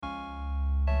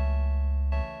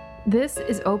This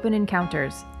is Open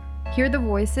Encounters. Hear the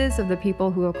voices of the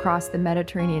people who have crossed the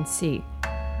Mediterranean Sea.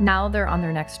 Now they're on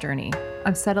their next journey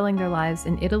of settling their lives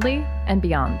in Italy and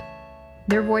beyond.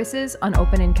 Their voices on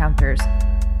Open Encounters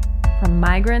from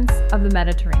migrants of the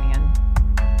Mediterranean.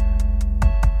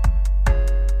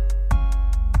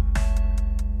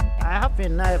 I have a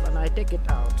knife and I take it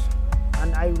out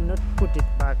and I will not put it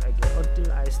back again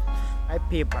until I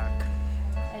pay back.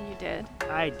 And you did?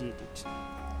 I did it.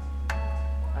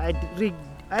 I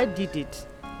did it,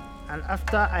 and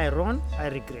after I run, I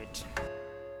regret.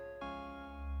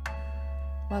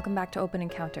 Welcome back to Open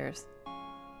Encounters.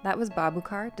 That was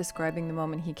Babukar describing the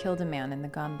moment he killed a man in the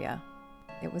Gambia.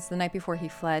 It was the night before he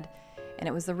fled, and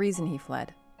it was the reason he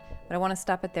fled. But I want to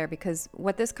stop it there because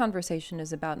what this conversation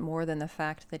is about more than the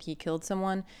fact that he killed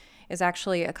someone is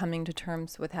actually a coming to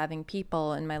terms with having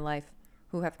people in my life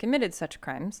who have committed such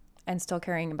crimes and still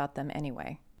caring about them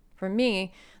anyway. For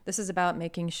me, this is about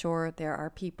making sure there are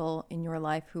people in your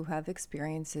life who have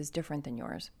experiences different than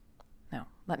yours. Now,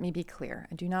 let me be clear.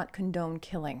 I do not condone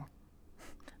killing.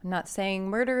 I'm not saying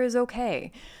murder is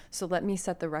okay, so let me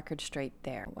set the record straight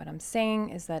there. What I'm saying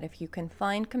is that if you can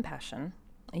find compassion,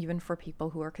 even for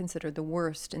people who are considered the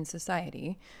worst in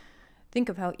society, think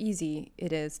of how easy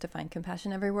it is to find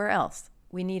compassion everywhere else.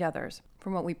 We need others,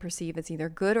 from what we perceive as either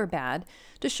good or bad,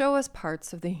 to show us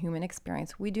parts of the human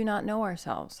experience we do not know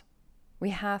ourselves. We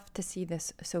have to see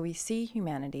this so we see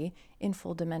humanity in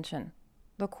full dimension.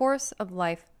 The course of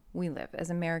life we live as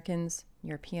Americans,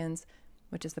 Europeans,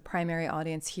 which is the primary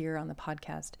audience here on the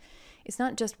podcast, is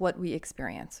not just what we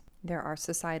experience. There are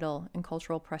societal and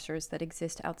cultural pressures that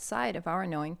exist outside of our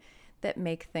knowing that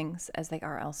make things as they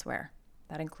are elsewhere.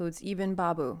 That includes even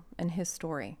Babu and his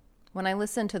story. When I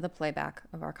listen to the playback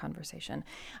of our conversation,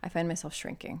 I find myself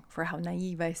shrinking for how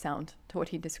naive I sound to what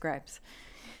he describes.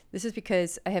 This is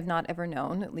because I have not ever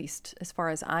known, at least as far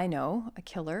as I know, a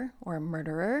killer or a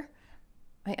murderer.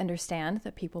 I understand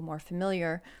that people more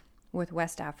familiar with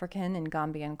West African and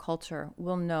Gambian culture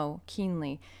will know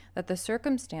keenly that the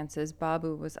circumstances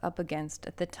Babu was up against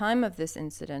at the time of this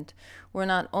incident were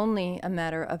not only a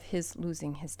matter of his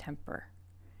losing his temper.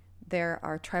 There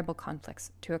are tribal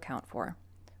conflicts to account for,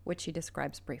 which he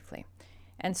describes briefly,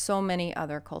 and so many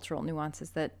other cultural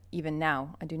nuances that even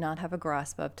now I do not have a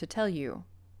grasp of to tell you.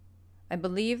 I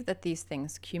believe that these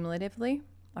things cumulatively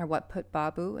are what put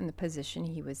Babu in the position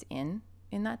he was in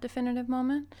that definitive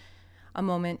moment, a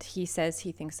moment he says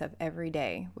he thinks of every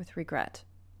day with regret.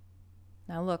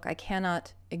 Now look, I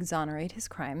cannot exonerate his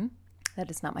crime. That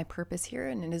is not my purpose here,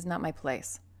 and it is not my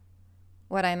place.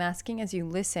 What I'm asking as you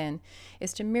listen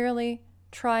is to merely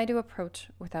try to approach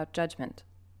without judgment.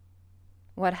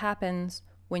 What happens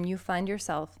when you find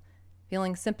yourself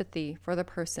feeling sympathy for the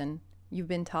person you've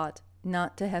been taught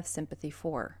not to have sympathy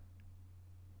for?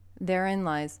 Therein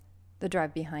lies the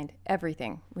drive behind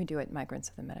everything we do at Migrants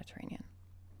of the Mediterranean.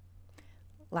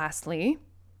 Lastly,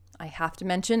 I have to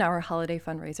mention our holiday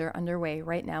fundraiser underway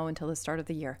right now until the start of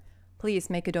the year. Please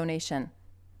make a donation.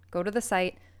 Go to the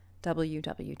site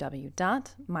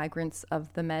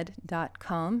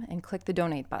www.migrantsofthemed.com and click the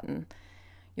donate button.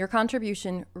 Your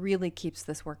contribution really keeps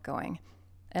this work going.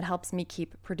 It helps me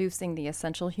keep producing the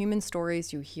essential human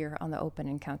stories you hear on the Open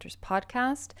Encounters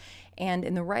podcast and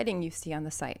in the writing you see on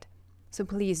the site. So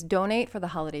please donate for the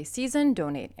holiday season,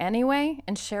 donate anyway,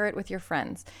 and share it with your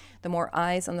friends. The more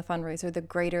eyes on the fundraiser, the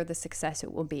greater the success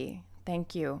it will be.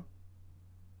 Thank you.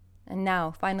 And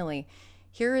now, finally,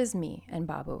 here is me and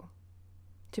Babu.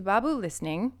 To Babu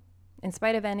listening, in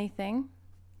spite of anything,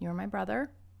 you're my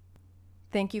brother.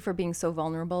 Thank you for being so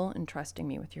vulnerable and trusting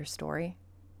me with your story.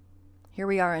 Here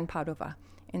we are in Padova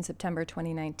in September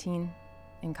 2019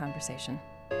 in conversation.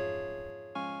 To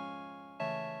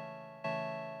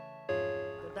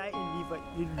die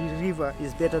in the river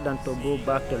is better than to go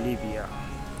back to Libya.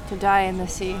 To die in the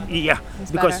sea? Yeah,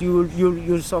 because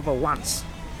you'll suffer once.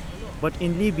 But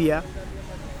in Libya,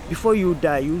 before you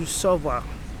die, you suffer,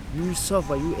 you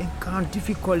encounter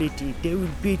difficulty. They will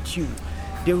beat you.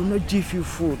 They will not give you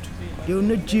food. They will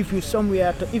not give you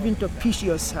somewhere even to piss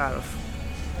yourself.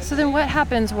 So then what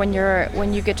happens when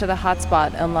you get to the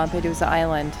hotspot on Lampedusa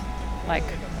Island, like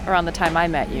around the time I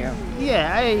met you?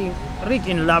 Yeah, I reached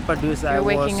in Lampedusa. You're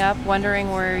waking up wondering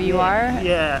where you are?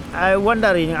 Yeah, I'm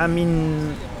wondering,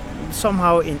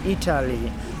 somehow in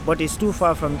Italy, but it's too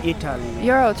far from Italy.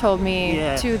 Euro told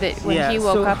me too that when he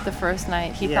woke up the first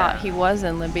night, he thought he was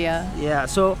in Libya. Yeah,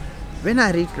 so when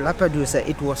I reached Lampedusa,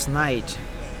 it was night.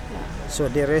 So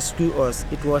they rescued us.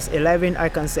 It was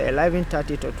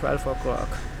 11:30 to 12 o'clock.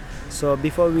 So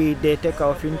before they take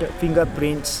our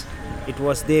fingerprints, it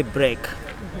was daybreak.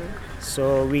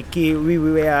 So we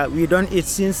don't eat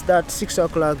since that 6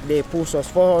 o'clock. They push us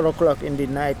 4 o'clock in the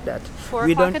night. That 4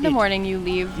 we o'clock don't in the eat. morning, you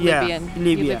leave Yeah, You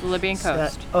leave the Libyan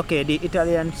coast Okay, the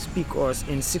Italians speak us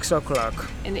in 6 o'clock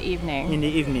in the evening. in the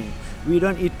evening. We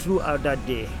don't eat throughout that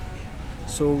day.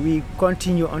 So we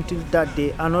continue until that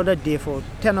day. Another day for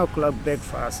 10 o'clock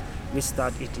breakfast, we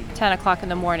start eating. 10 o'clock in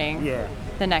the morning. Yeah,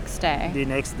 The next day, the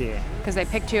next day. because they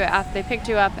picked you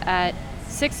up at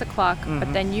 6 o'clock,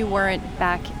 but then you weren't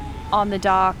back on the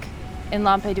dock in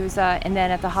Lampedusa and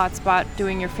then at the hotspot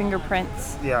doing your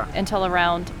fingerprints Yeah, until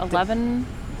around 11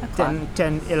 o'clock.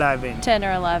 10, 11. 10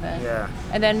 or 11. Yeah,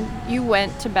 And then you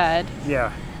went to bed,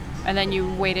 yeah, and then you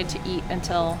waited to eat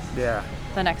until yeah.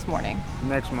 the next morning.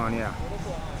 Next month, yeah.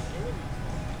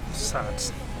 Sad.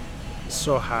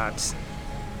 So hard.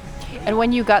 And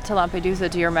when you got to Lampedusa,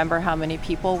 do you remember how many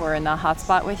people were in the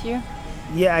hotspot with you?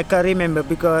 Yeah, I can remember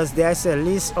because there's a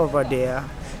list over there.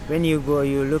 When you go,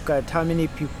 you look at how many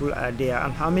people are there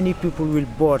and how many people will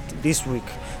board this week.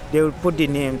 They will put the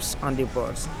names on the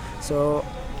boards. So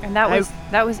And that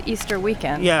was Easter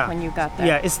weekend yeah, when you got there.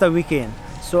 yeah, it's the weekend.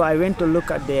 So I went to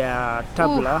look at their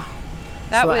tabla.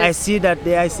 That So was I see that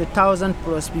there is 1,000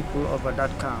 plus people over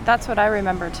that camp. That's what I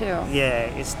remember too. Yeah,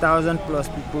 it's 1,000 plus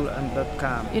people on that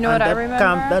camp. You know and what I that remember?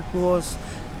 Camp, that was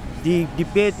the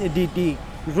debate. The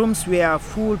rooms were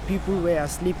full. People were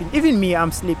sleeping. Even me,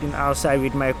 I'm sleeping outside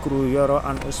with my crew, Yoro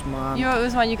and Usman. It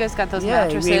was when you guys got those yeah,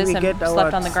 mattresses we and get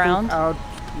slept our on the sleep ground. Out,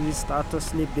 we start to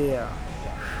sleep there.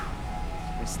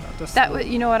 We start to That sleep.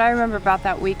 you know what I remember about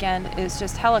that weekend is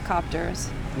just helicopters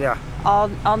Yeah,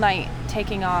 all night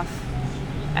taking off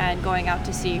and going out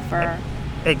to sea for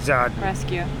exactly.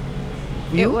 rescue.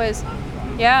 You? It was,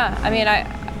 yeah. I mean,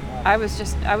 I was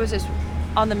just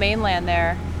on the mainland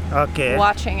there, Okay.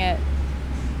 watching it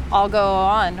all go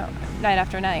on night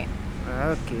after night.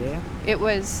 Okay. It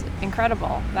was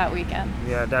incredible that weekend.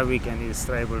 Yeah, that weekend is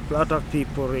terrible. A lot of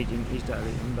people reaching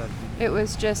Italy on that. It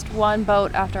was just one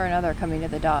boat after another coming to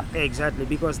the dock. Exactly,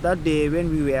 because that day when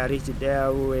we were reached,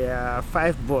 there were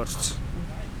 5 boats.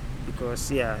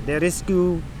 Because yeah, they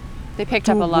rescued They picked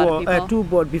up a lot of people. 2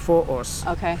 boats before us.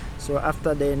 Okay. So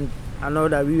after then,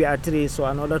 another we were 3, so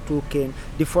another 2 came.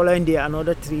 The following day,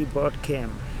 another 3 boats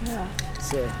came. Yeah.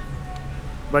 So,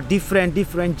 but different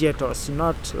jettos,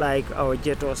 not like our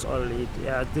jettos only.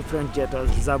 Yeah, different jettos,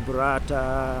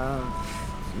 Zabrata.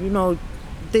 You know,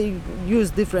 they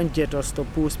use different jettos to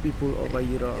push people over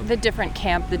Europe. The different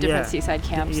Yeah. seaside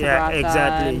camps. Yeah, Sabrata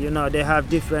exactly. and You know, they have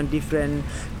different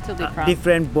Tilly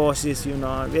different bosses. You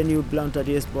know, when you belong to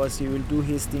this boss, he will do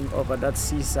his thing over that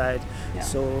seaside. Yeah.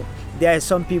 So there are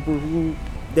some people who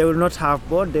they will not have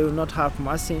boat, they will not have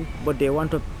machine, but they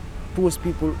want to push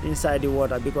people inside the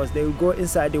water because they will go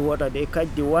inside the water. They catch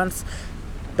the ones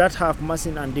that have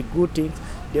machine and the good things.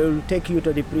 They will take you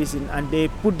to the prison and they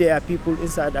put their people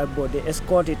inside that boat. They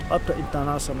escort it up to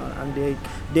international and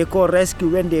they call rescue.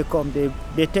 When they come,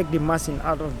 they take the machine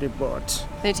out of the boat.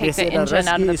 They take say the that engine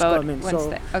out of rescue the is boat. coming. Once So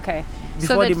they, okay.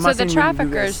 before the So the machine will be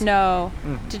traffickers rest- know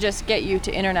to just get you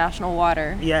to international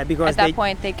water. Yeah, because At that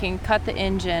point, they can cut the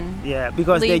engine, yeah,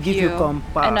 because they leave give you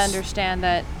compass. and understand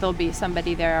that there'll be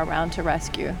somebody there around to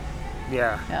rescue.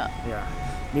 Yeah, Yeah. yeah.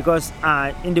 Because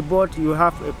in the boat you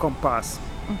have a compass.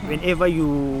 Whenever you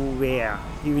wear,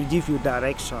 he will give you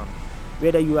direction,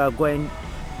 whether you are going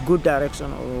good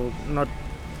direction or not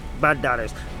bad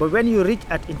direction. But when you reach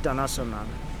at international,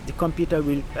 the computer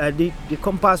will, the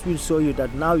compass will show you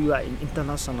that now you are in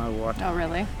international water. Oh,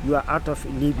 really? You are out of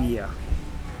Libya.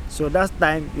 So that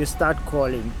time you start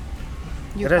calling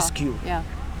You call. rescue. Yeah.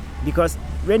 Because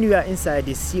when you are inside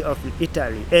the sea of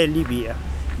Libya,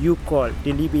 you call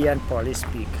the Libyan police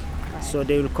speak. Right. So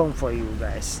they will come for you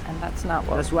guys. And that's not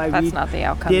what. That's why not the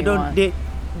outcome they you don't want.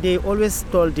 they always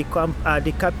told the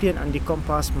captain and the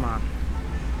compass man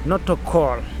not to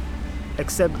call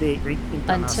except they reach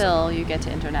international. Until you get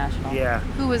to international. Yeah.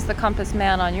 Who was the compass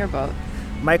man on your boat?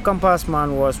 My compass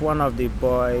man was one of the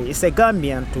boys. It's a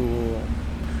Gambian too.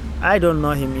 I don't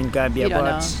know him in Gambia, You don't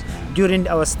but know. during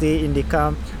our stay in the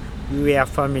camp, we were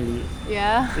family.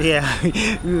 Yeah. Yeah,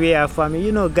 we are family.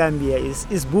 You know, Gambia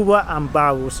is Buba and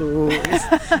Bawu, so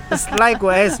it's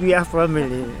likewise we are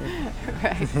family.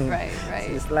 right.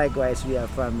 It's likewise we are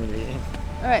family.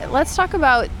 All right, let's talk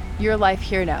about your life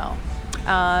here now,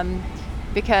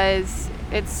 because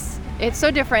it's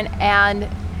so different, and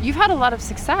you've had a lot of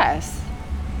success.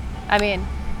 I mean,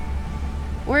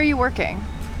 where are you working?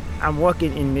 I'm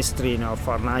working in Mistrino,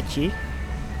 Fornaci,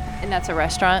 And that's a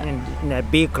restaurant. in a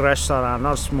big restaurant,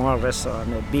 not small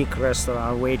restaurant, a big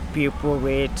restaurant with people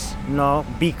with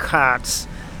big hearts.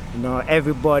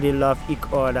 Everybody love each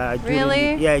other.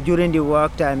 Really? During the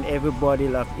work time, everybody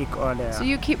love each other. So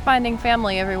you keep finding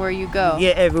family everywhere you go.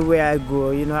 Yeah, everywhere I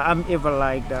go, I'm ever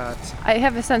like that. I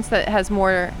have a sense that it has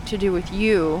more to do with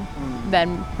you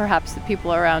than perhaps the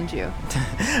people around you.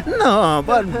 No,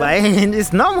 but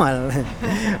it's normal.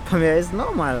 For me, it's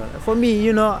normal. For me,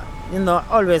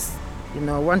 always,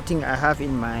 one thing I have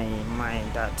in my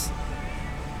mind that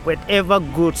whatever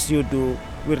goods you do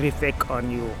will reflect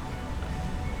on you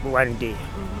one day.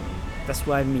 That's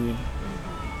why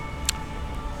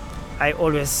I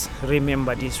always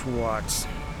remember these words.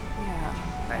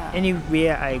 Yeah.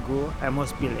 Anywhere I go, I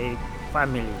must build a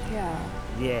family.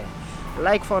 Yeah.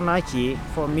 Like for Nike,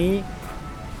 for me,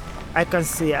 I can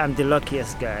say I'm the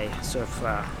luckiest guy so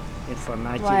far in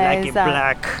Fornaki. Why Like is a that?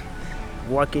 black,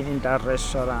 working in that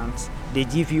restaurant. They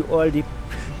give you all the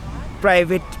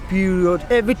private period,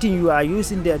 everything you are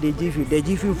using there, they give you. They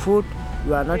give you food,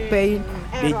 you are not paying.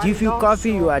 They give you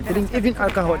coffee, you are drinking. Even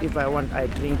alcohol, if I want, I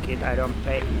drink it, I don't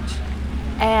pay it.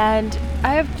 And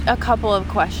I have a couple of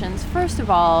questions. First of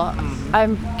all,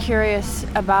 I'm curious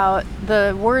about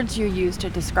the words you use to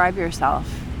describe yourself.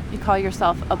 You call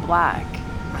yourself a black.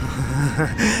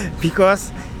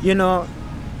 Because, in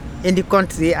the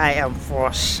country I am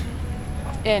forced.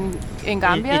 In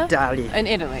Gambia? In Italy. In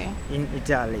Italy. In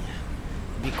Italy.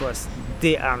 Because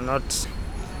they are not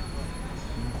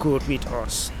good with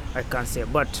us, I can say.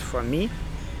 But for me,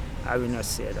 I will not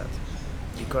say that.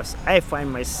 Because I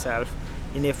find myself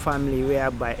in a family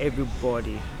whereby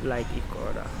everybody like each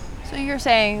other. So you're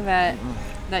saying that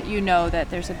that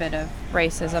there's a bit of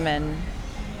racism in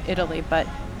Italy, but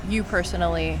you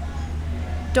personally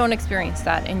don't experience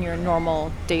that in your normal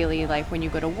daily life when you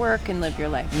go to work and live your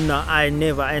life. No, I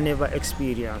never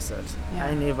experienced that. Yeah.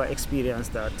 I never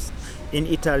experienced that in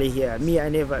Italy here. I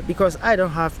never, because I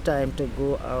don't have time to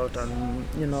go out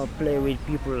and play with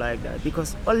people like that.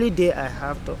 Because only day I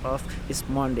have to off is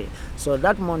Monday. So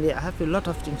that Monday I have a lot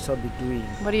of things to be doing.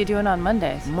 What are you doing on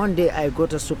Mondays? Monday I go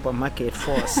to supermarket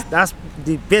first. That's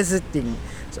the basic thing.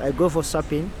 So I go for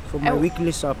shopping, for my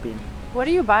weekly shopping. What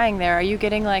are you buying there? Are you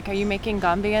making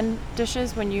Gambian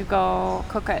dishes when you go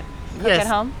cook at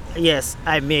home? Yes,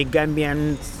 I make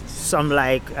Gambian, some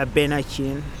like a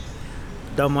benachin,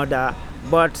 domoda.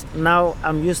 But now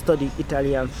I'm used to the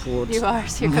Italian food. You are,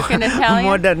 so you're cooking Italian?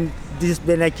 More than this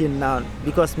benachin now.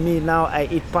 Because now I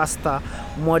eat pasta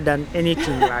more than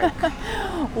anything like.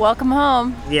 Welcome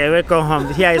home. Yeah, welcome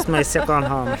home. Here is my second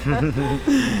home.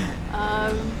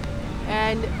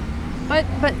 But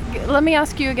let me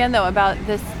ask you again though about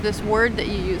this word that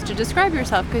you use to describe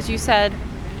yourself, because you said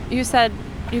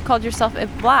you called yourself a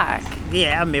black.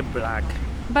 Yeah, I'm a black.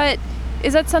 But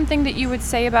is that something that you would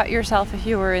say about yourself if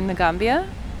you were in the Gambia?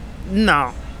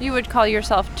 No. You would call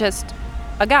yourself just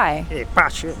a guy. A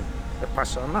passion.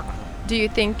 No. Do you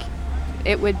think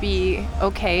it would be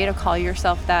okay to call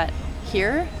yourself that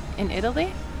here in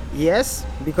Italy? Yes,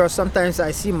 because sometimes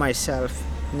I see myself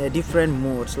in a different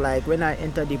moods. Like when I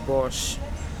enter the bus,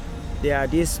 there are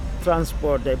these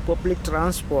transport, the public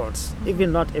transports,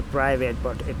 even not a private,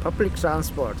 but a public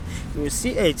transport. You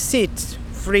see a seat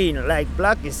free, like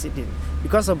black is sitting.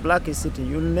 Because of black is sitting,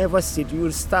 you'll never sit,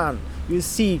 you'll stand. You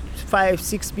see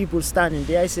 5-6 people standing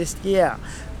there. I say, yeah,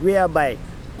 whereby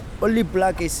only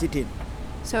black is sitting.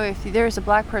 So if there's a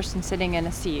black person sitting in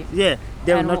a seat, yeah,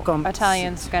 they will and not come.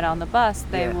 Italians get on the bus,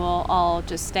 they Yeah. will all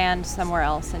just stand somewhere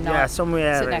else and not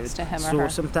somewhere sit next to him so or her.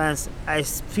 sometimes I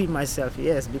feel myself,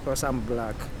 yes, because I'm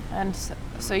black. And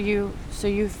so you,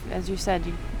 as you said,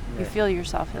 you Yeah. feel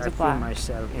yourself as I a feel black.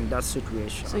 myself in that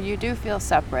situation. So you do feel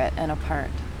separate and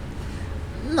apart.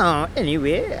 No,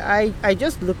 anyway, I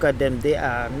just look at them. They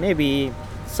are, maybe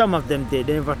some of them, they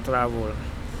never travel.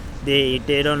 They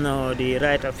don't know the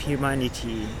right of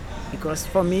humanity. Because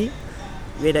for me,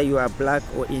 whether you are black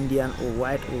or Indian or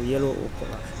white or yellow or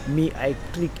color, I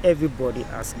treat everybody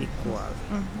as equal.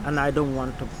 Mm-hmm. And I don't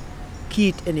want to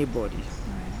kid anybody.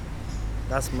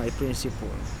 That's my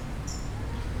principle.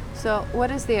 So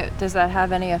does that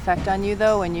have any effect on you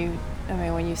though when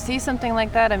you see something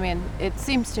like that? I mean, it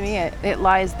seems to me it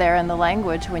lies there in the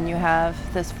language when you have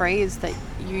this phrase that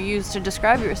you use to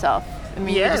describe yourself. I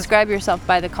mean, Yes. you describe yourself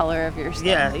by the color of your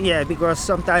skin. Yeah, because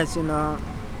sometimes,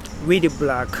 we the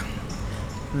black,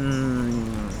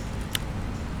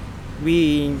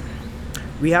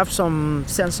 we have some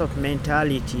sense of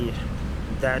mentality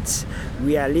that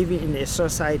we are living in a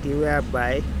society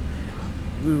whereby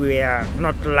we were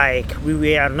not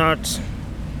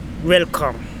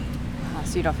welcome.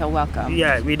 So you don't feel welcome.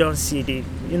 Yeah, we don't see the,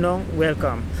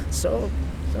 welcome. So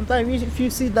sometimes if you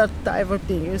see that type of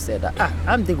thing, you say that,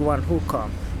 I'm the one who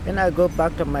come. When I go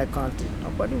back to my country,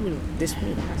 nobody will diss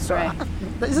me. So Right.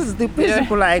 this is the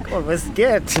principle I always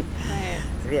get. Right.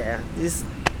 Yeah, this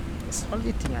is the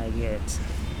only thing I get.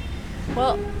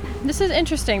 Well, this is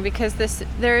interesting because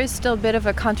there is still a bit of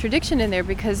a contradiction in there,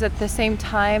 because at the same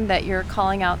time that you're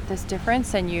calling out this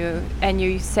difference and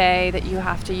you say that you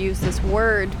have to use this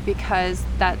word because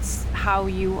that's how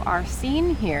you are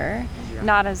seen here, Yeah.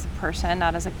 not as a person,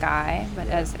 not as a guy, but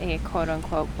as a quote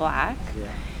unquote black, Yeah.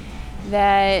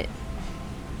 that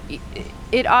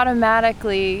it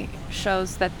automatically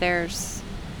shows that there's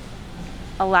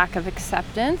a lack of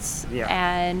acceptance, Yeah.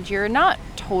 and you're not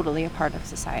totally a part of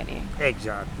society.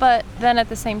 Exactly. But then at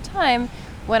the same time,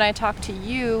 when I talk to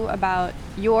you about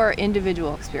your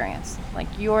individual experience, like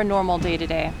your normal day to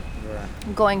day,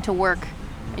 Yeah. going to work,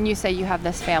 and you say you have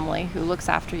this family who looks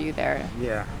after you there.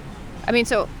 Yeah. I mean,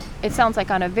 so it sounds like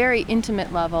on a very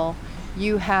intimate level,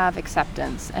 you have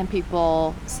acceptance, and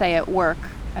people say at work,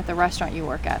 at the restaurant you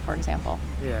work at, for example,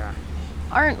 Yeah.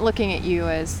 aren't looking at you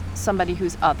as somebody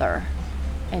who's other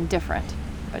and different,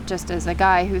 but just as a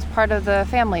guy who's part of the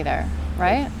family there,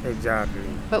 right? Exactly.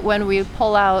 But when we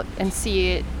pull out and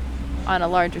see it on a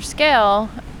larger scale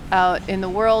out in the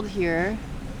world here,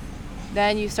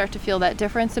 then you start to feel that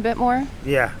difference a bit more.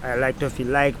 Yeah, I like to feel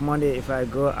like Monday if I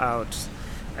go out,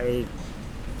 I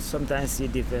sometimes see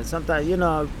different. Sometimes,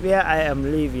 where I am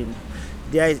living,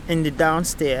 there is in the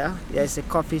downstairs, there is a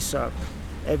coffee shop.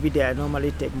 Every day I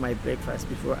normally take my breakfast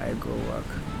before I go work.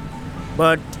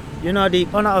 But, the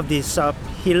owner of the shop,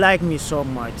 he liked me so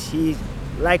much. He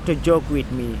liked to joke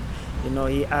with me.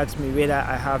 He asked me whether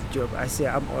I have job. I say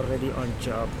I'm already on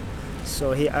job.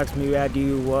 So he asked me, where do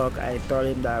you work? I told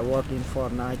him that I work in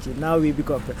Fortnite. Now we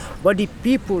become friends. But the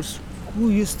people who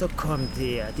used to come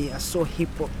there, they are so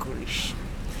hypocrite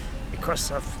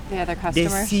because of The other they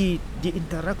customers. see the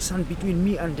interaction between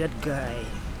me and that guy.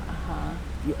 Uh-huh.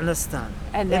 You understand?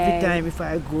 And Every they- time if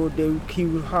I go, he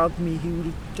will hug me. He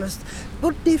will just,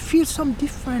 but they feel some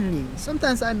differently.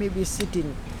 Sometimes I may be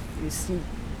sitting, you see,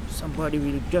 somebody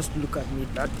will just look at me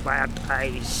that bad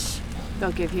eyes.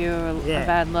 They'll give you a Yeah.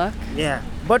 bad look. Yeah,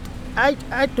 but I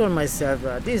told myself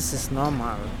this is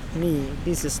normal.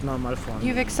 This is normal for me.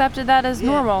 You've accepted that as Yeah,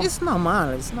 normal. It's normal.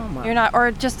 It's normal. You're not, or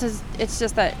just as, it's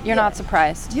just that you're not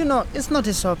surprised. It's not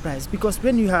a surprise because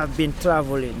when you have been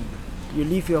traveling, you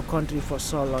leave your country for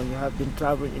so long, you have been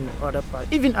traveling in other parts.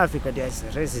 Even Africa, there is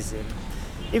racism.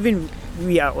 Even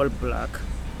we are all black.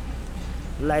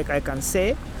 Like I can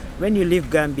say, when you leave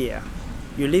Gambia,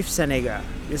 you leave Senegal,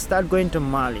 you start going to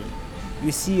Mali,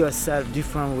 you see yourself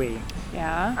different way.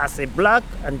 Yeah. As a black,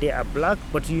 and they are black,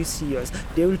 but you see yours.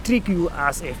 They will treat you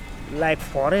as a like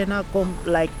foreigner,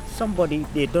 like somebody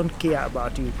they don't care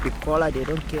about you. The color, they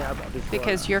don't care about the color.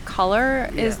 Because your color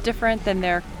is Yeah. different than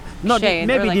their No, shade. or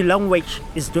maybe like- the language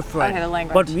is different. Okay, the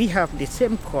language. But we have the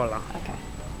same color. Okay.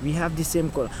 We have the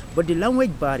same color. But the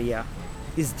language barrier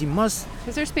is the most.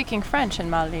 Because they're speaking French in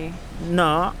Mali.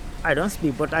 No, I don't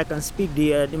speak, but I can speak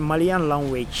the Malian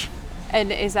language. And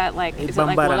is that like, In is it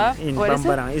like Bambarang. Wolof? In What is it?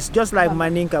 Bambarang. It's just like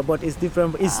Bambarang. Mandinka, but it's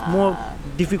different. It's more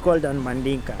difficult than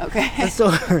Mandinka. Okay.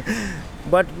 So,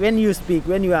 but when you speak,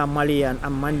 when you are Malian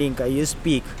and Mandinka, you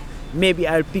speak. Maybe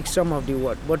I'll pick some of the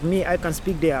word, but me, I can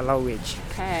speak their language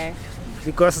Okay.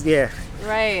 because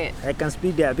Right. I can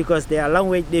speak there because their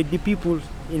language, the people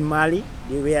in Mali,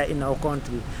 they were in our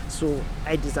country. So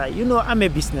I decided, I'm a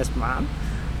businessman.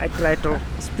 I try to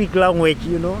speak language,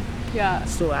 Yeah.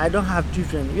 So I don't have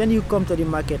different. When you come to the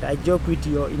market, I joke with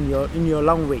you in your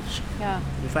language. Yeah.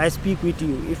 If I speak with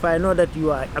you, if I know that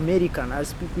you are American, I'll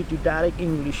speak with you direct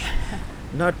English,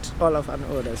 not all of an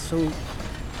order. So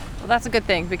Well, that's a good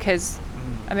thing because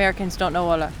Americans don't know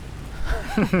Wolof.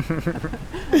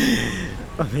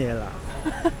 Pamela,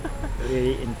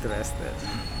 really interested.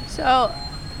 So,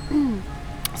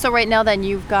 so right now then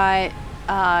you've got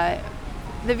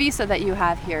the visa that you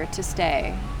have here to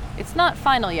stay. It's not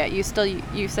final yet. You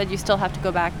said you still have to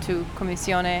go back to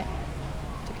Commissione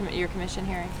to commit your commission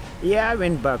hearing. Yeah, I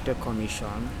went back to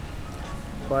commission,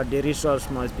 but the results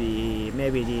must be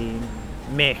maybe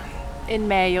the May. In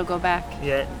May you'll go back.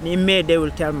 Yeah, in May they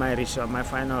will tell my result, my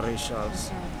final results.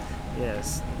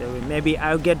 Yes, they will. Maybe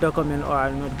I'll get document or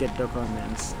I'll not get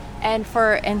documents. And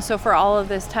so for all of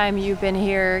this time you've been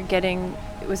here getting,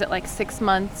 was it like 6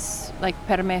 months, like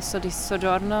permesso di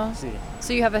soggiorno? See.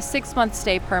 So you have a 6-month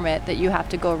stay permit that you have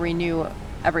to go renew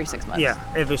every 6 months. Yeah,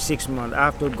 every 6 months I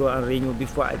have to go and renew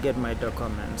before I get my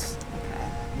documents. Okay.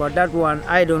 But that one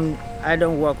I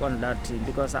don't work on that thing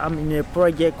because I'm in a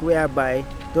project whereby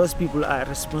those people are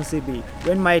responsible.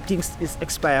 When my things is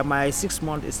expire, my 6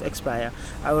 month is expire,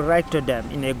 I will write to them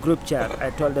in a group chat. I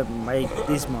told them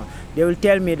this month. They will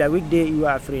tell me that weekday you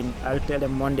are free. I'll tell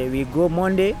them Monday. We go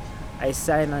Monday, I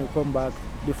sign and come back.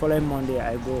 The following Monday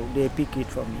I go. They pick it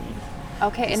for me.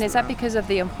 Okay, and is that because of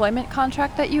the employment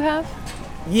contract that you have?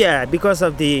 Yeah, because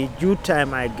of the due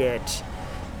time I get.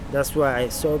 That's why.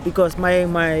 So because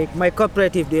my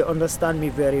cooperative, they understand me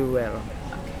very well.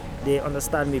 They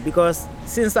understand me because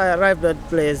since I arrived at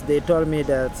place, they told me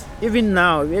that even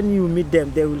now when you meet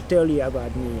them, they will tell you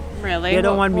about me. Really? They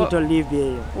don't want me to leave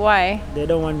here. Why? They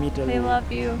don't want me to leave. They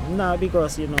love you. No,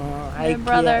 because I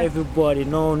brother. care everybody.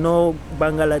 No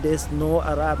Bangladesh, no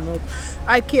Arab, no.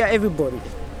 I care everybody.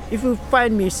 If you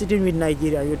find me sitting with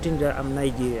Nigeria, you think that I'm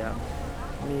Nigerian.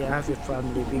 Me, I have a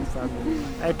family, big family.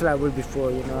 I traveled before,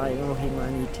 I know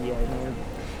humanity, I know.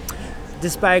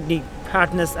 Despite the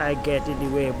hardness I get in the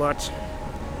way, but.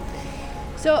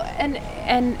 So,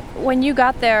 and when you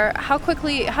got there, how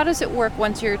does it work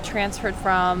once you're transferred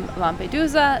from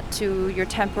Lampedusa to your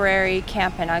temporary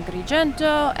camp in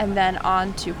Agrigento, and then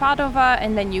on to Padova,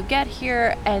 and then you get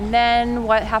here, and then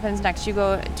what happens next?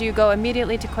 Do you go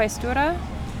immediately to Questura?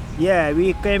 Yeah,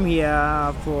 we came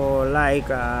here for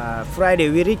Friday.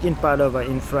 We reached in Padova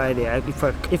in Friday,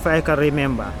 if I can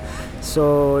remember.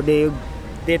 So they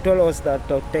told us that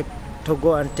to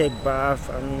go and take bath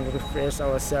and refresh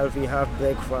ourselves. We have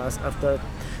breakfast. After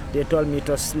they told me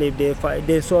to sleep,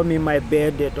 they saw me my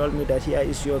bed. They told me that here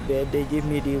is your bed. They give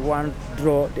me the one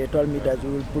drawer. They told me that you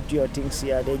will put your things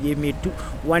here. They give me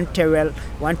one towel,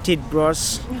 one teeth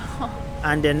brush,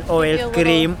 and then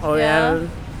cream, oil. Yeah.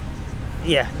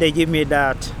 Yeah, they give me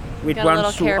that with Got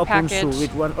one shoe,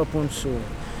 package. open shoe.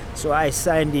 So I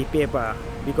signed the paper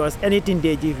because anything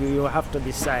they give you have to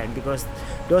be signed because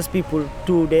those people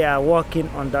too, they are working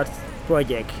on that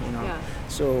project, Yeah.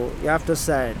 So you have to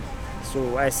sign.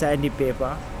 So I signed the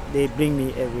paper. They bring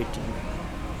me everything.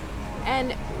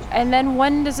 And then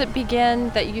when does it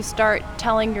begin that you start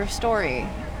telling your story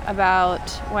about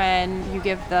when you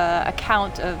give the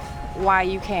account of why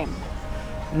you came?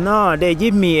 No, they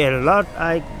give me a lot.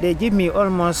 They give me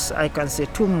almost, I can say,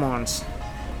 2 months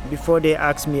before they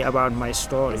ask me about my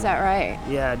story. Is that right?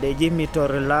 Yeah, they give me to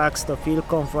relax, to feel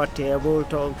comfortable.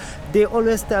 They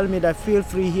always tell me that feel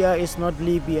free, here is not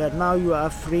Libya. Now you are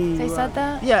free. They said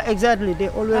that? Yeah, exactly. They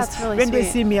always, That's really when they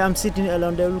sweet. see me, I'm sitting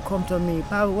alone, they will come to me.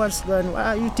 Papa, what's going on?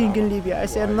 Are you thinking Libya? I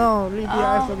said, no, Libya,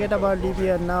 I forget about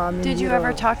Libya now. I'm in Did you Europe.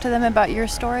 ever talk to them about your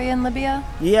story in Libya?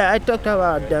 Yeah, I talked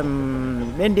about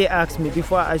them when they asked me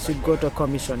before I should go to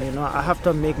commission. I have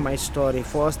to make my story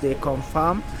first. They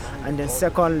confirm, and then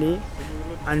secondly,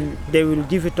 and they will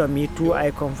give it to me too.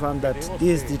 I confirm that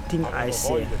this is the thing I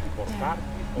say.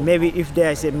 Maybe if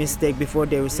there is a mistake before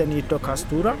they will send it to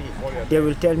Castura, they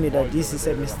will tell me that this is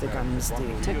a mistake and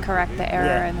mistake. To correct the error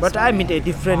Yeah, in the but story. I meet a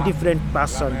different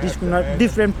person,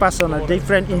 a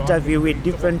different interview with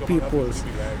different peoples.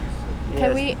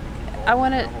 Can Yes.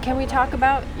 can we talk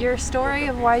about your story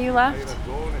of why you left?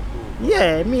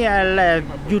 Yeah, me I left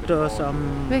due to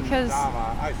some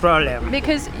problem.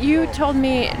 Because you told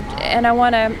me, and I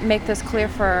want to make this clear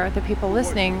for the people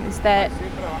listening, is that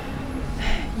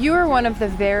you are one of the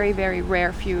very, very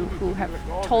rare few who have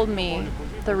told me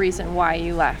the reason why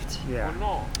you left. Yeah.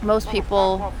 Most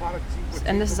people,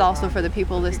 and this is also for the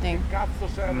people listening,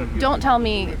 don't tell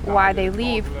me why they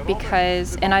leave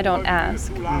because, and I don't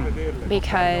ask,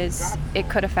 because it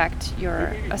could affect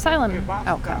your asylum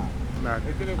outcome.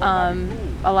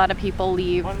 A lot of people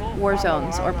leave war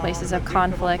zones or places of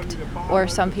conflict, or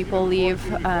some people leave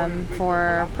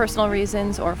for personal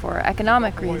reasons or for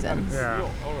economic reasons.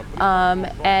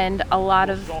 And a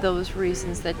lot of those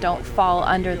reasons that don't fall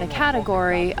under the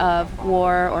category of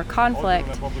war or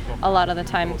conflict, a lot of the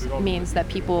times means that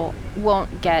people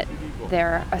won't get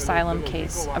their asylum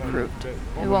case approved.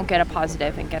 They won't get a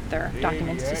positive and get their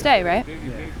documents to stay, right?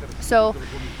 So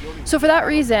for that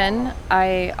reason,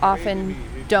 I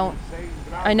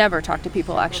never talk to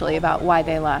people actually about why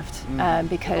they left,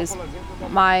 because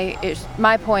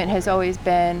my point has always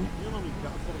been,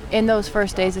 in those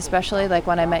first days, especially like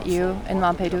when I met you in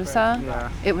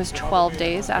Lampedusa, it was 12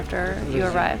 days after you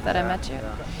arrived that I met you.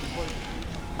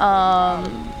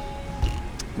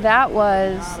 That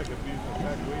was,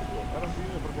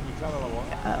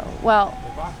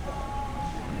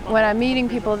 when I'm meeting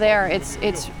people there, it's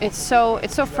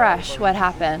so fresh what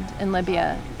happened in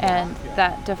Libya and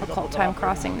that difficult time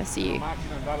crossing the sea,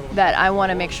 that I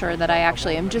want to make sure that I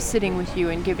actually am just sitting with you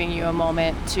and giving you a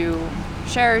moment to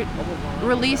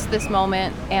release this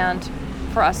moment and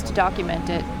for us to document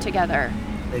it together.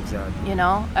 Exactly.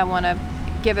 I want to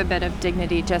give a bit of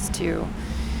dignity just to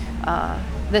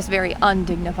this very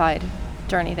undignified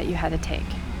journey that you had to take.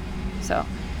 So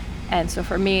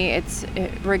for me,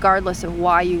 regardless of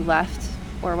why you left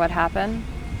or what happened,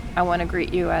 I want to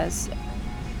greet you as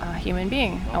a human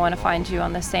being. I want to find you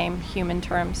on the same human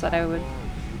terms that I would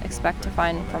expect to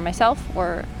find for myself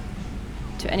or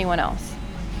to anyone else.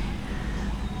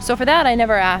 So for that, I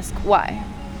never ask why.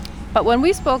 But when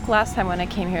we spoke last time when I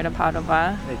came here to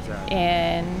Padova, Exactly.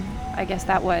 and I guess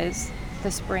that was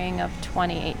the spring of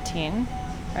 2018,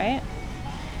 right?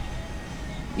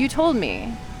 You told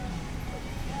me,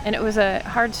 and it was a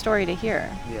hard story to hear.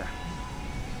 Yeah.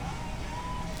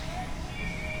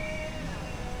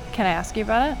 Can I ask you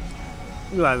about it?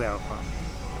 You are welcome.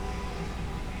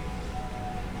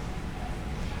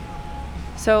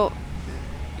 So,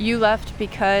 you left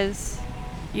because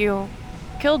you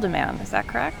killed a man, is that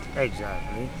correct?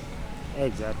 Exactly.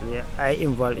 I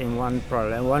involved in one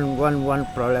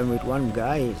problem with one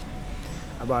guy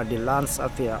about the land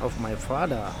affair of my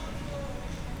father.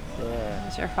 Yeah.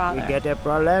 It's your father. We get a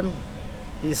problem.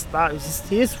 He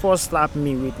first stabbed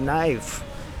me with knife.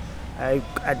 I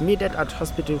admitted at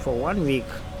hospital for 1 week.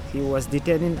 He was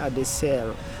detained at the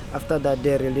cell. After that,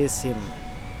 they released him.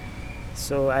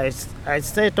 So I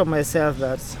said to myself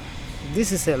that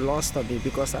this is a loss to me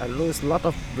because I lose a lot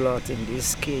of blood in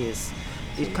this case.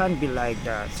 It can't be like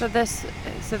that. So this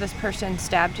person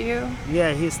stabbed you?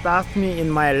 Yeah, he stabbed me in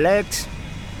my legs,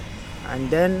 and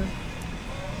then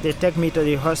they take me to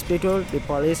the hospital. The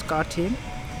police caught him.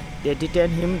 They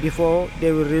detained him before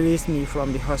they will release me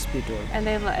from the hospital. And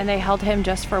they held him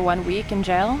just for 1 week in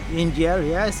jail? In jail,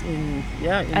 yes.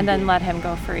 And then let him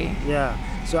go free. Yeah.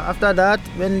 So after that,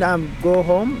 when I go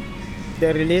home,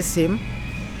 they release him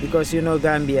because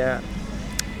Gambia,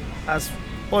 as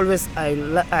always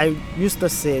I used to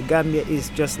say, Gambia is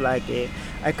just like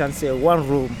one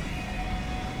room.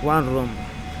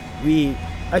 We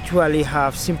actually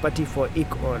have sympathy for each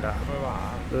other,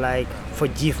 like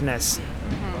forgiveness.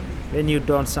 When you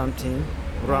done something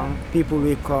wrong, people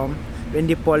will come. When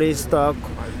the police talk,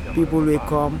 people will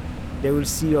come. They will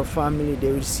see your family,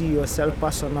 they will see yourself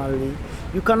personally.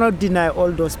 You cannot deny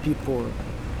all those people.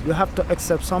 You have to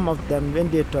accept some of them. When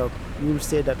they talk, you will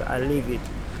say that I leave it.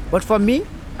 But for me,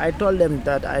 I told them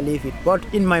that I leave it. But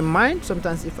in my mind,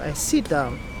 sometimes if I sit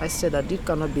down, I say that it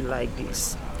cannot be like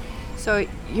this. So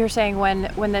you're saying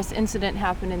when this incident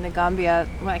happened in the Gambia,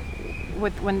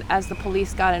 when as the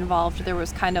police got involved, there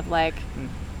was kind of like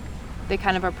they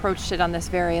kind of approached it on this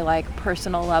very like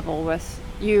personal level with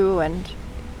you and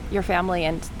your family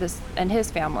and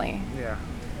his family. Yeah.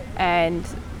 And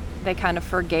they kind of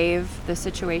forgave the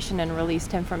situation and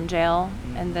released him from jail,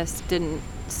 and this didn't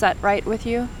set right with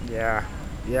you? Yeah.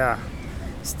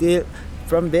 Still,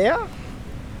 from there,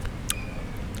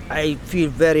 I feel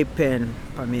very pain,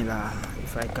 Pamela,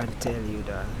 if I can tell you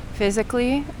that.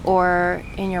 Physically or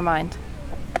in your mind?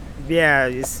 Yeah,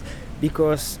 it's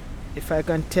because if I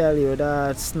can tell you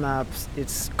that snaps,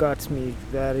 it's got me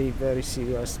very, very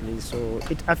seriously. So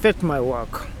it affects my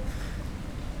work.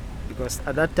 Because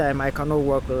at that time, I cannot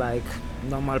work like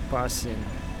normal person.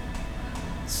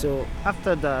 So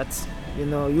after that, you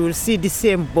will see the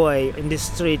same boy in the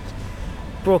street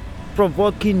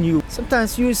provoking you.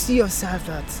 Sometimes you see yourself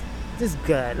that this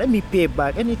guy, let me pay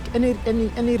back. Any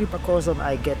repercussion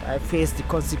I get, I face the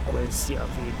consequence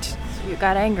of it. So you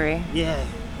got angry? Yeah.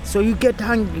 So you get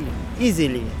angry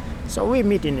easily. So we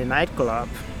meet in the nightclub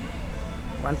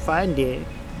one fine day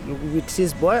with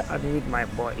his boy and with my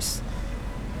boys.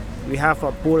 We have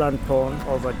a pull and pawn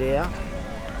over there.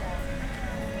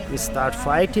 We start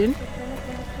fighting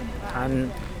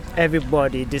and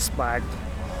everybody dispersed.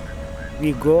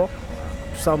 We go.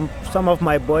 Some of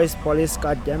my boys, police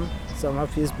caught them. Some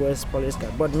of his boys, police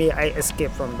caught. But me, I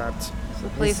escaped from that. So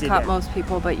police caught most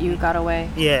people, but you got away?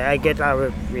 Yeah, I get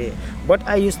away. But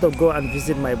I used to go and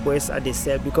visit my boys at the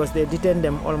cell because they detained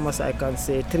them almost, I can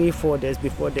say, 3-4 days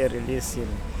before they release him.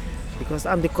 Because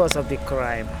I'm the cause of the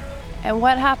crime. And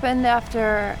what happened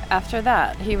after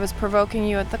that? He was provoking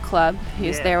you at the club. He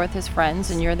was there with his friends,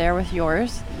 and you're there with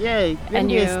yours. Yeah, when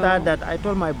we started that, I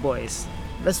told my boys,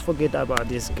 let's forget about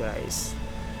these guys.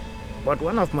 But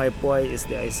one of my boys is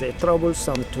there. He's a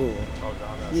troublesome too.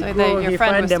 Your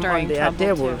friend was stirring trouble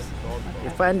table. too. He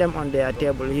find them on their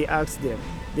table. He asks them.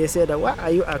 They said, "Why are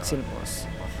you asking us?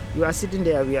 You are sitting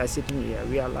there. We are sitting here.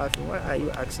 We are laughing. Why are you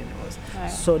asking us?"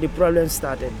 Right. So the problem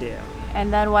started there.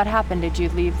 And then what happened? Did you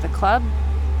leave the club?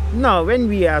 No, when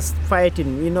we are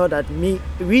fighting, we know that me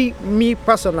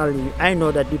personally, I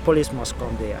know that the police must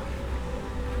come there.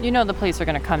 You know the police are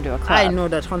going to come to a club. I know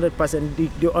that 100%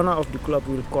 the owner of the club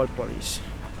will call police.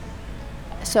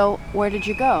 So where did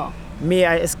you go? Me,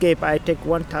 I escape. I take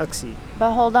one taxi.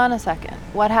 But hold on a second.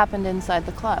 What happened inside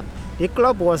the club? The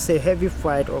club was a heavy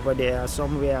fight over there.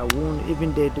 Some were wounded,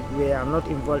 even they were not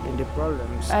involved in the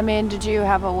problems. I mean, did you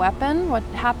have a weapon? What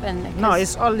happened? No, 'Cause-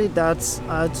 it's only that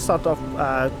sort of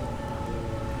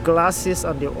glasses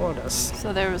and the others.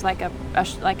 So there was like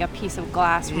a piece of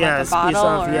glass from Yes, like a piece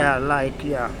bottle, of, or yeah, like,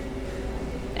 yeah.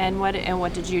 and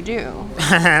what did you do?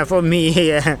 For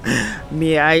me,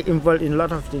 I involved in a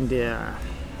lot of things there.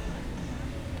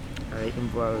 I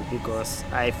involved because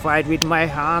I fight with my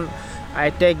hand. I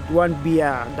take one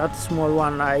beer, that small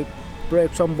one, I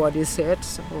break somebody's head.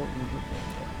 So,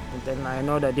 and then I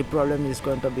know that the problem is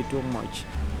going to be too much.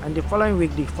 And the following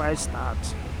week, the fight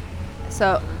starts.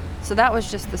 So that was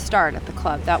just the start at the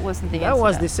club. That wasn't the That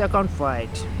was the incident. second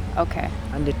fight. Okay.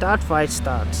 And the third fight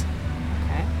starts.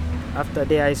 Okay. After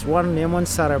there is one lemon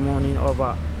ceremony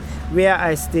over where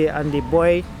I stay, and the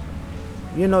boy,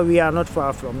 we are not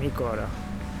far from Ikora.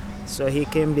 So he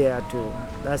came there too.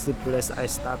 That's the place I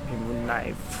stabbed him with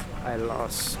knife. I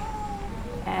lost.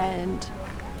 And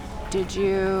did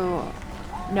you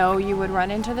know you would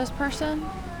run into this person?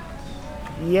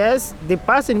 Yes, the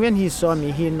person when he saw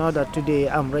me, he know that today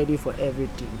I'm ready for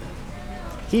everything.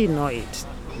 He know it.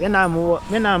 When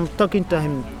I'm talking to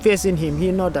him, facing him,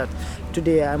 he know that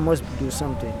today I must do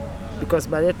something. Because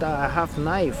by that time I have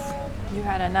knife. You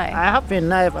had a knife. I have a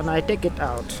knife and I take it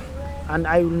out. And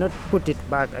I will not put it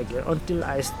back again until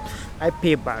I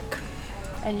pay back.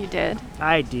 And you did?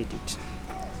 I did it.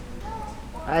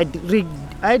 I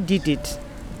did it.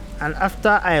 And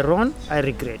after I run, I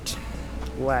regret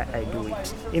why I do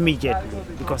it immediately.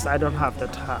 Because I don't have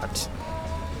that heart.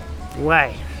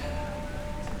 Why?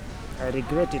 I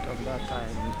regret it on that time.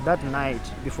 That night,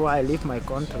 before I leave my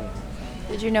country.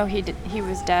 Did you know he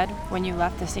was dead when you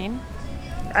left the scene?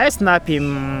 I snapped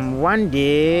him one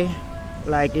day,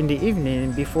 like in the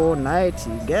evening, before night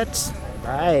he gets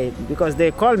died. Because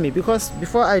they called me, because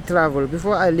before I travel,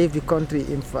 before I leave the country,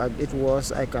 in fact, it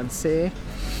was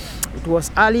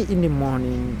early in the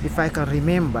morning, if I can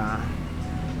remember.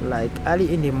 Like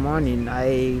early in the morning,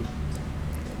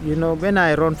 when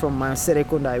I run from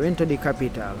Serekunda, I went to the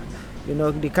capital.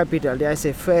 The capital, there's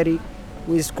a ferry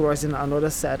who is crossing another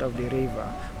side of the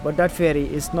river. But that ferry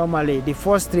is normally, the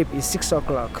first trip is 6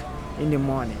 o'clock in the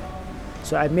morning.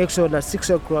 So I make sure that 6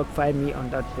 o'clock find me on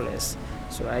that place.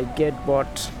 So I get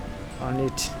bought on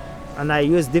it. And I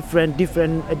use different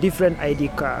ID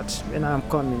cards when I'm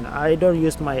coming. I don't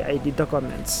use my ID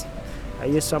documents. I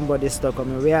use somebody's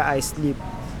document. Where I sleep,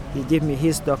 he give me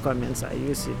his documents. I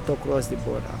use it to cross the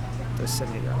border to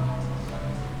Senegal.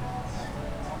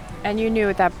 And you knew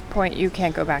at that point you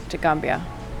can't go back to Gambia?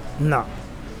 No.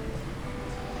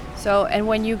 So, and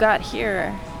when you got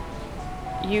here,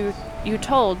 you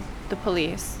told the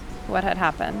police what had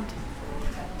happened?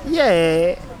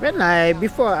 Yeah,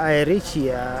 before I reach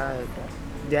here,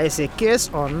 there is a case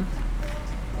on.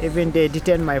 Even they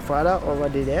detained my father over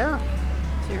there.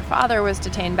 So your father was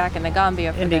detained back in the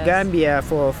Gambia for In this. the Gambia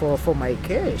for my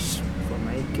case. For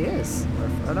my case.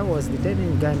 My father was detained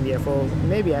in Gambia for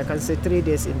maybe I can say 3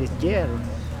 days in the jail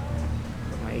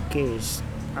for my case.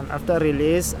 And after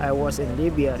release, I was in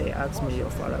Libya. They asked me, your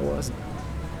father was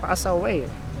passed away.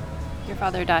 Your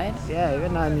father died? Yeah,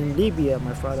 when I'm in Libya,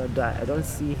 my father died. I don't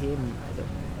see him.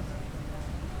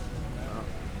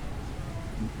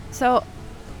 So,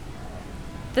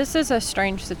 this is a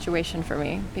strange situation for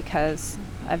me because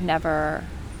I've never,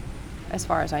 as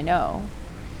far as I know,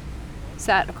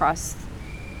 sat across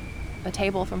a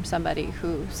table from somebody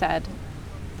who said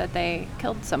that they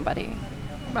killed somebody.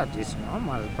 But it's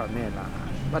normal, Pamela.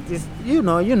 But it's, you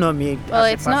know me Well,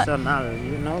 as it's a not- personal.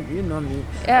 You know me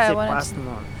Yeah, as a when it's-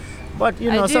 personal. But I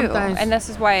do, sometimes. and this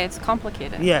is why it's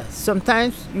complicated. Yeah,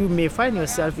 sometimes you may find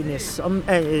yourself in some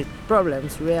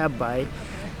problems whereby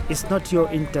it's not your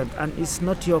intent and it's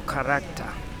not your character.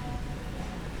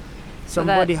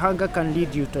 Somebody hunger can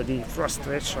lead you to the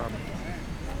frustration.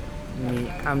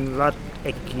 Me, I'm not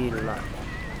a killer.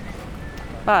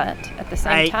 But at the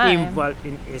same I time, involved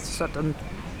in a certain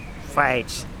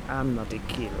fight. I'm not a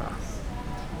killer.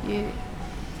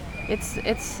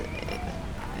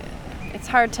 it's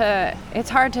hard to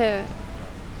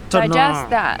To digest know.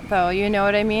 that, though. You know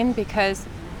what I mean? Because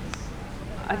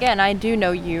again, I do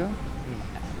know you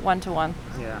one to one,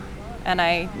 Yeah. and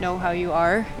I know how you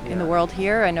are in the Yeah. world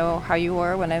here. I know how you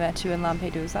were when I met you in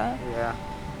Lampedusa, Yeah.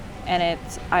 and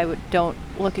don't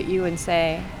look at you and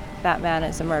say that man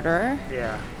is a murderer,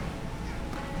 Yeah.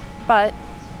 but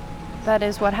that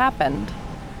is what happened.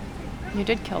 You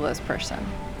did kill this person.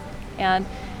 And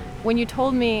when you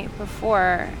told me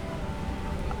before,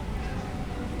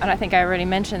 and I think I already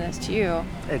mentioned this to you,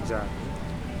 Exactly.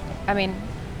 I mean,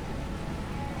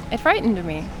 It frightened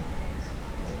me.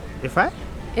 If I?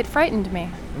 It frightened me.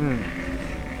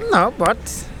 No, but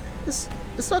it's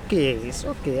okay. It's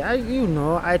okay.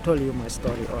 I told you my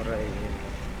story already.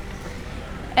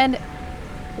 And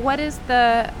what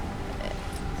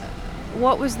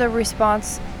was the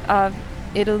response of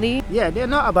Italy? Yeah, they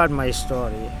know about my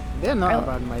story. They know Oh.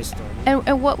 about my story.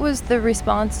 And what was the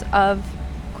response of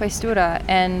Questura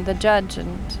and the judge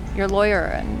and your lawyer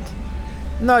and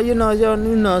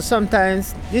No,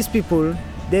 sometimes these people,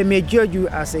 they may judge you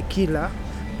as a killer,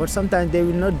 but sometimes they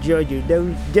will not judge you.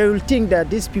 They will think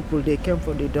that these people, they came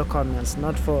for the documents,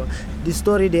 not for the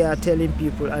story they are telling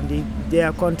people, and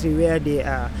their country where they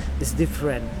are is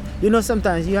different.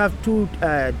 Sometimes you have two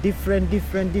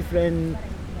different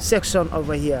section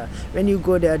over here. When you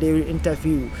go there, they will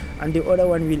interview, and the other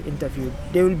one will interview.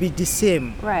 They will be the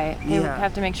same. right? They Yeah.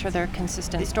 have to make sure they're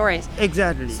consistent stories.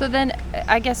 Exactly. So then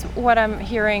I guess what I'm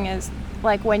hearing is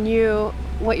like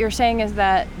what you're saying is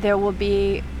that there will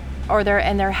be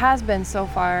and there has been so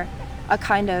far a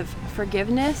kind of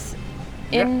forgiveness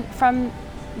from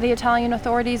the Italian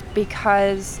authorities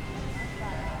because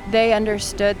they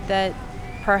understood that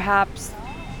perhaps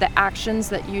the actions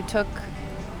that you took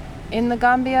in the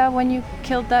Gambia when you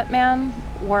killed that man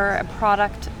were a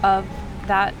product of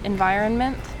that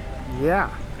environment. Yeah,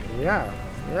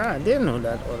 they know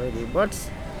that already, but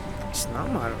it's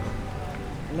normal.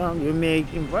 You may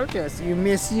involve yourself, you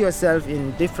may see yourself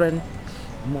in different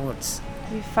modes.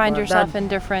 You find But yourself that- in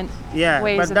different Yeah,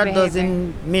 ways but of that behaving.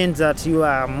 doesn't mean that you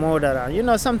are a murderer.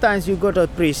 Sometimes you go to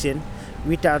prison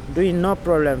without doing no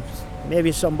problems.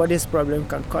 Maybe somebody's problem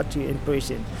can cut you in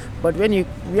prison. But when you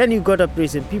go to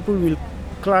prison, people will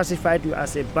classify you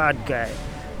as a bad guy,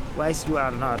 whilst you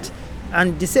are not.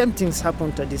 And the same things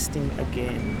happen to this thing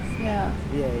again. Yeah.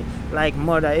 Yeah, like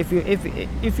murder.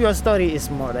 If your story is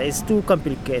murder, it's too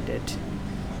complicated.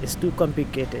 It's too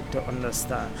complicated to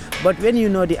understand. But when you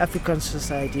know the African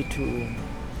society too,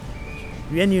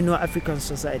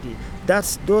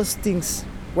 that's those things.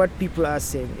 What people are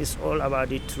saying is all about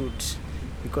the truth,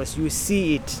 because you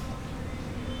see it.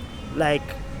 Like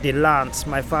the lands,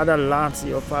 my father lands,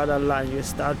 your father lands. You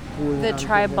start pulling. The and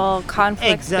tribal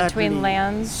conflicts Exactly. between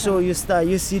lands. So you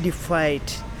see the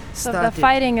fight. So the started.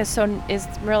 fighting is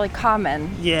really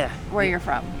common Yeah. where you're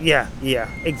from. Yeah,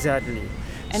 exactly.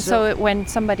 And so when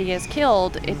somebody is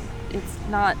killed, it's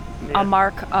not Yeah. a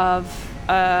mark of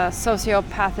a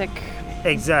sociopathic,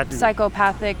 exactly.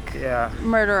 psychopathic Yeah,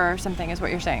 murder or something, is what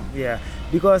you're saying. yeah.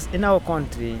 Because in our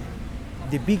country,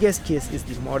 the biggest case is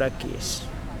the murder case.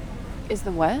 Is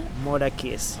the what? Murder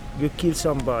case. You kill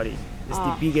somebody. It's the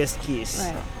Ah. biggest case.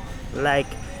 Right. Like,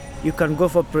 you can go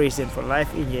for prison for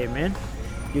life in Yemen.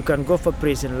 You can go for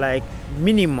prison like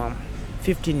minimum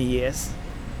 15 years,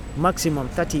 maximum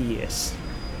 30 years.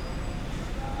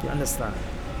 You understand?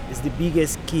 It's the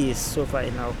biggest case so far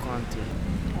in our country.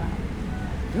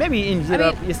 Maybe in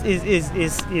Europe is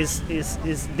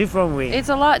different way. It's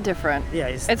a lot different. Yeah,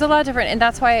 It's a lot different, and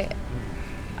that's why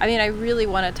I really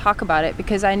want to talk about it,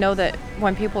 because I know that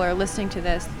when people are listening to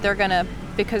this, they're gonna,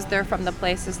 because they're from the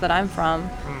places that I'm from,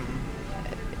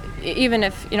 even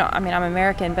if, I'm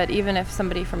American, but even if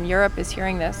somebody from Europe is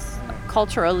hearing this,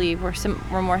 culturally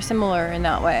we're more similar in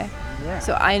that way. Yeah.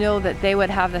 So I know that they would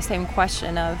have the same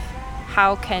question of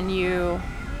how can you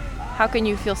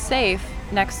feel safe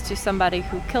next to somebody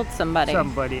who killed somebody.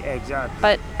 Exactly.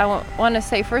 But I want to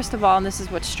say, first of all, and this is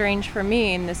what's strange for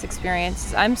me in this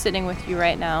experience, I'm sitting with you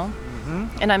right now,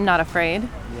 and I'm not afraid.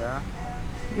 Yeah.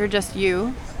 You're just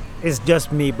you. It's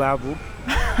just me, Babu.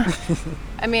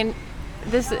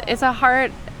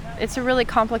 It's a really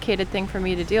complicated thing for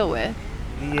me to deal with.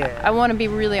 Yeah. I want to be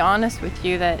really honest with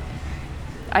you that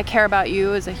I care about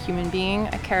you as a human being.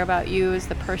 I care about you as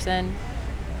the person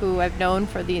who I've known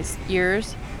for these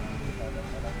years.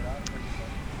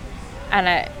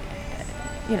 And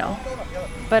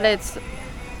but it's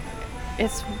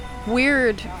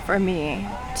weird for me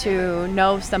to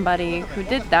know somebody who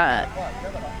did that,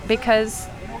 because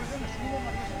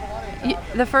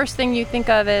the first thing you think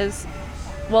of is,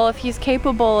 well, if he's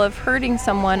capable of hurting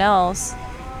someone else,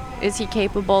 is he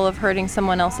capable of hurting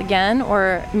someone else again,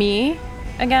 or me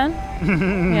again?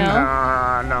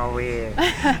 No way.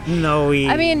 No way.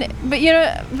 I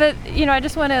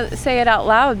just want to say it out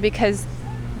loud, because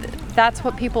that's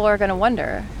what people are going to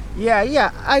wonder.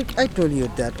 Yeah, I told you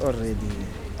that already.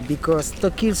 Because to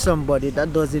kill somebody,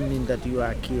 that doesn't mean that you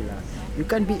are a killer. You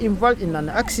can be involved in an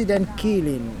accident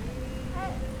killing,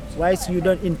 whilst you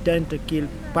don't intend to kill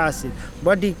person.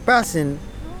 But the person,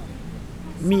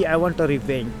 me, I want to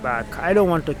revenge back. I don't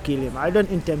want to kill him. I don't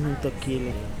intend him to kill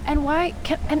him. And why?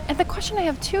 And the question I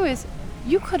have too is,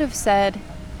 you could have said,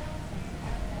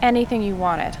 anything you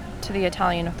wanted to the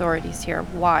Italian authorities here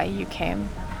why you came,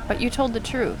 but you told the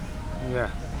truth. Yeah.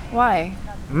 Why?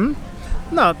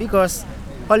 No, because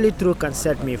only truth can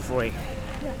set me free.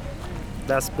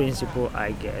 That's principle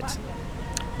I get.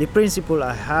 The principle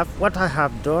I have, what I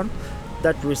have done,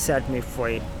 that will set me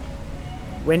free.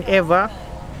 Whenever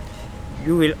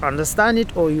you will understand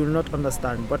it or you will not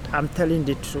understand, but I'm telling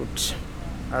the truth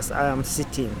as I am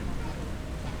sitting.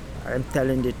 I'm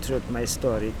telling the truth, my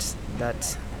story,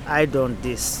 that I done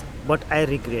this, but I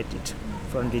regret it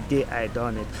from the day I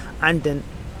done it. And then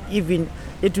even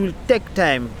it will take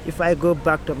time. If I go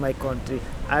back to my country,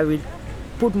 I will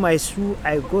put my shoe,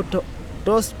 I go to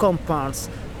those compounds,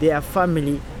 their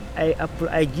family,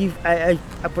 I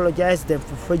apologize them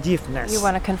for forgiveness. You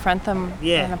want to confront them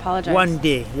and apologize? One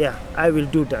day, yeah, I will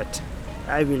do that.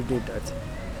 I will do that.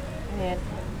 Yeah.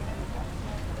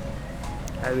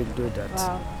 I will do that.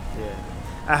 Wow. Yeah.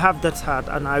 I have that heart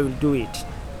and I will do it.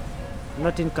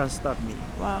 Nothing can stop me.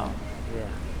 Wow.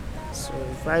 Yeah. So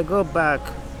if I go back,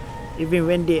 even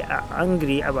when they are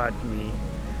angry about me,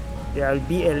 there will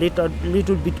be a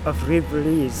little bit of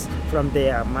release from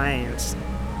their minds.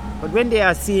 But when they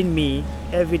are seeing me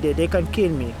every day, they can kill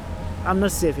me. I'm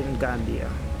not safe in Gambia.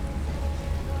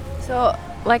 So,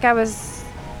 like I was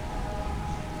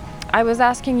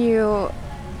asking you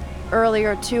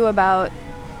earlier too about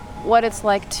what it's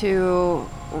like to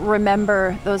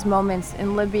remember those moments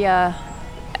in Libya,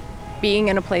 being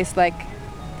in a place like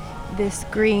this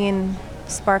green,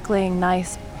 sparkling,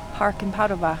 nice park in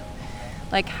Padova.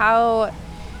 Like, how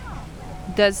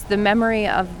does the memory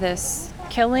of this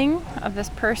killing of this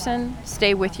person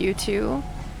stay with you too?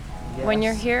 Yes. When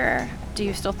you're here? Do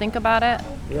you still think about it?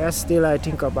 Yes, still I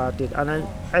think about it. And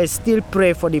I still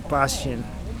pray for the person.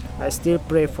 I still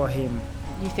pray for him.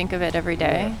 You think of it every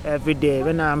day? Yeah, every day.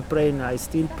 When I'm praying, I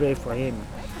still pray for him.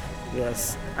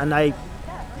 Yes. And I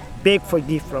beg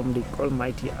forgiveness from the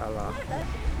Almighty Allah.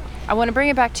 I want to bring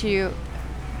it back to you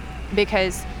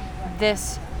because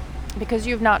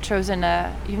you've not chosen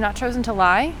to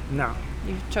lie. No.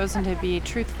 You've chosen to be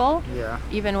truthful. Yeah.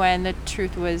 Even when the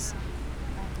truth was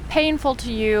painful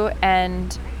to you,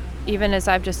 and even as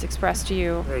I've just expressed to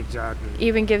you, Exactly.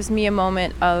 even gives me a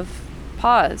moment of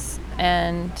pause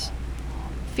and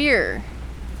fear.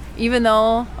 Even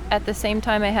though at the same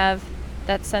time I have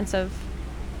that sense of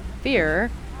fear,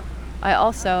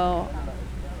 I'm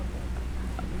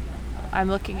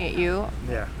looking at you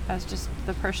Yeah. as just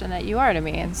the person that you are to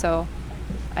me, and so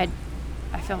I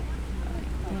feel,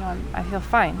 I feel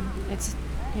fine. It's,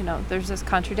 there's this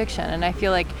contradiction, and I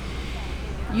feel like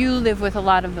you live with a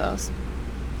lot of those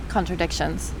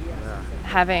contradictions,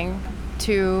 having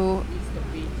to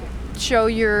show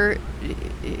live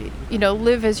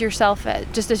as yourself,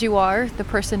 just as you are, the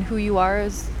person who you are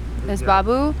as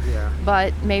Babu. Yeah.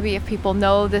 But maybe if people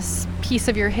know this piece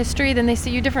of your history, then they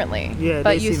see you differently. Yeah,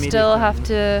 but they you see me still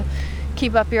differently. have to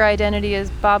keep up your identity as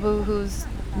Babu, who's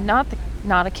not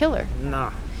a killer.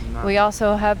 No. We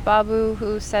also have Babu,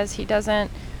 who says he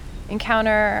doesn't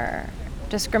encounter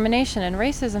discrimination and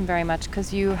racism very much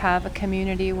because you have a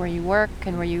community where you work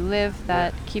and where you live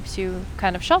that keeps you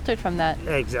kind of sheltered from that.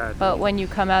 Exactly. But when you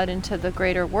come out into the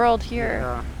greater world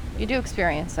here, you do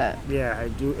experience it. Yeah, I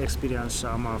do experience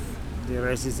some of the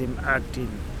racism acting.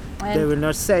 And They will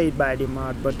not say it by the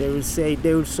mouth, but they will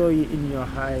show you in your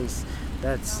eyes.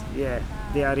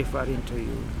 They are referring to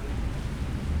you.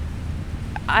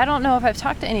 I don't know if I've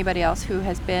talked to anybody else who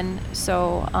has been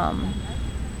so,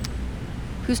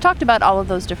 who's talked about all of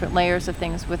those different layers of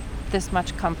things with this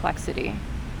much complexity,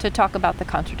 to talk about the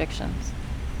contradictions.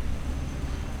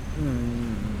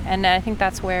 And I think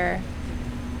that's where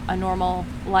a normal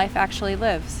life actually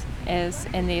lives, is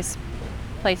in these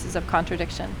places of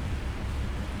contradiction.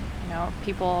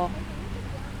 People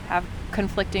have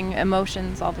conflicting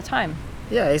emotions all the time.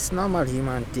 Yeah, it's normal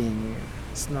human thing.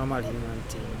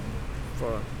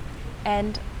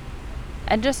 And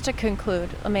just to conclude,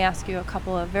 let me ask you a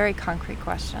couple of very concrete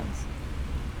questions.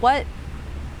 What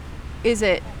is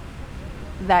it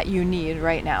that you need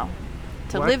right now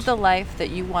to What? live the life that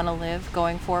you want to live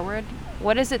going forward?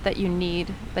 What is it that you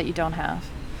need that you don't have?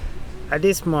 At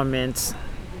this moment,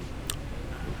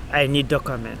 I need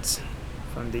documents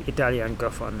from the Italian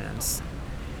government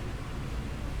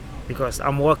because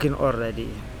I'm working already.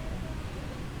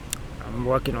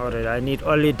 I need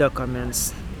only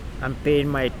documents. I'm paying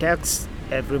my tax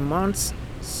every month,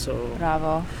 so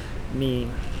Bravo.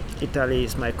 Italy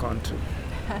is my country.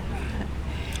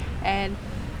 And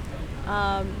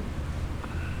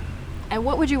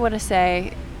what would you want to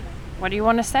say? What do you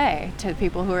want to say to the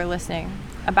people who are listening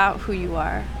about who you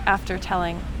are after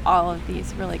telling all of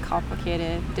these really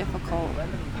complicated, difficult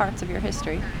parts of your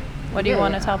history? What do you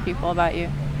want to tell people about you?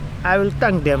 I will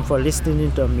thank them for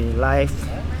listening to me live,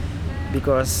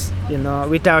 because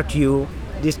without you,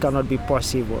 this cannot be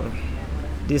possible.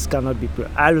 This cannot be.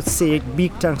 I will say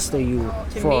big thanks to you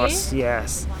first.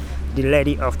 Yes, the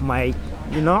lady of my.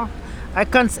 I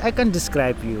can't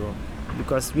describe you,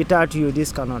 because without you,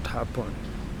 this cannot happen.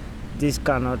 This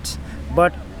cannot.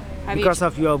 But because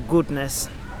of your goodness,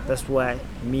 that's why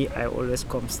I always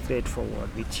come straight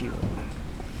forward with you.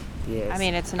 Yes. I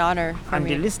mean, it's an honor for and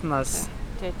me the listeners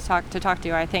to talk to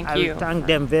you. I thank I you. will thank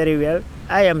them very well.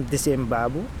 I am the same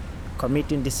Babu,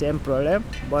 committing the same problem,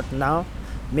 but now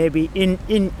maybe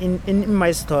in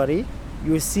my story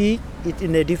you see it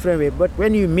in a different way. But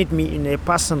when you meet me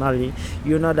personally,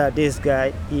 you know that this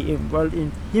guy, he involved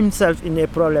in himself in a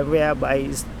problem whereby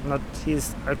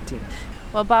he's acting.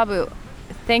 Well, Babu,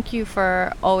 thank you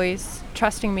for always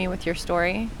trusting me with your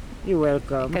story. You're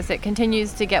welcome. Because it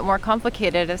continues to get more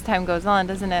complicated as time goes on,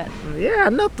 doesn't it? Yeah,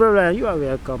 no problem. You are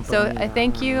welcome. So I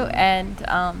thank you, and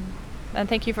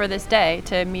thank you for this day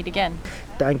to meet again.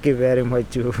 Thank you very much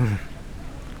too.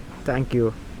 Thank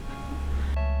you.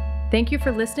 Thank you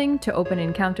for listening to Open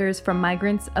Encounters from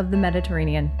Migrants of the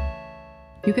Mediterranean.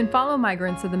 You can follow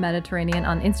Migrants of the Mediterranean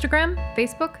on Instagram,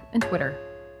 Facebook, and Twitter.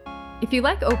 If you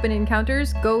like Open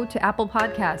Encounters, go to Apple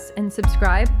Podcasts and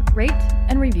subscribe, rate,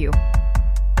 and review.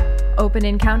 Open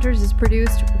Encounters is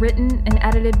produced, written, and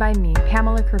edited by me,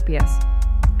 Pamela Kurpius.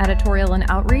 Editorial and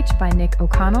outreach by Nick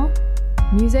O'Connell.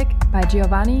 Music by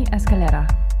Giovanni Escalera.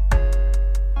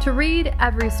 To read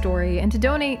every story and to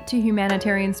donate to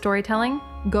humanitarian storytelling,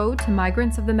 go to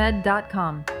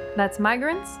migrantsofthemed.com. That's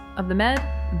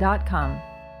migrantsofthemed.com.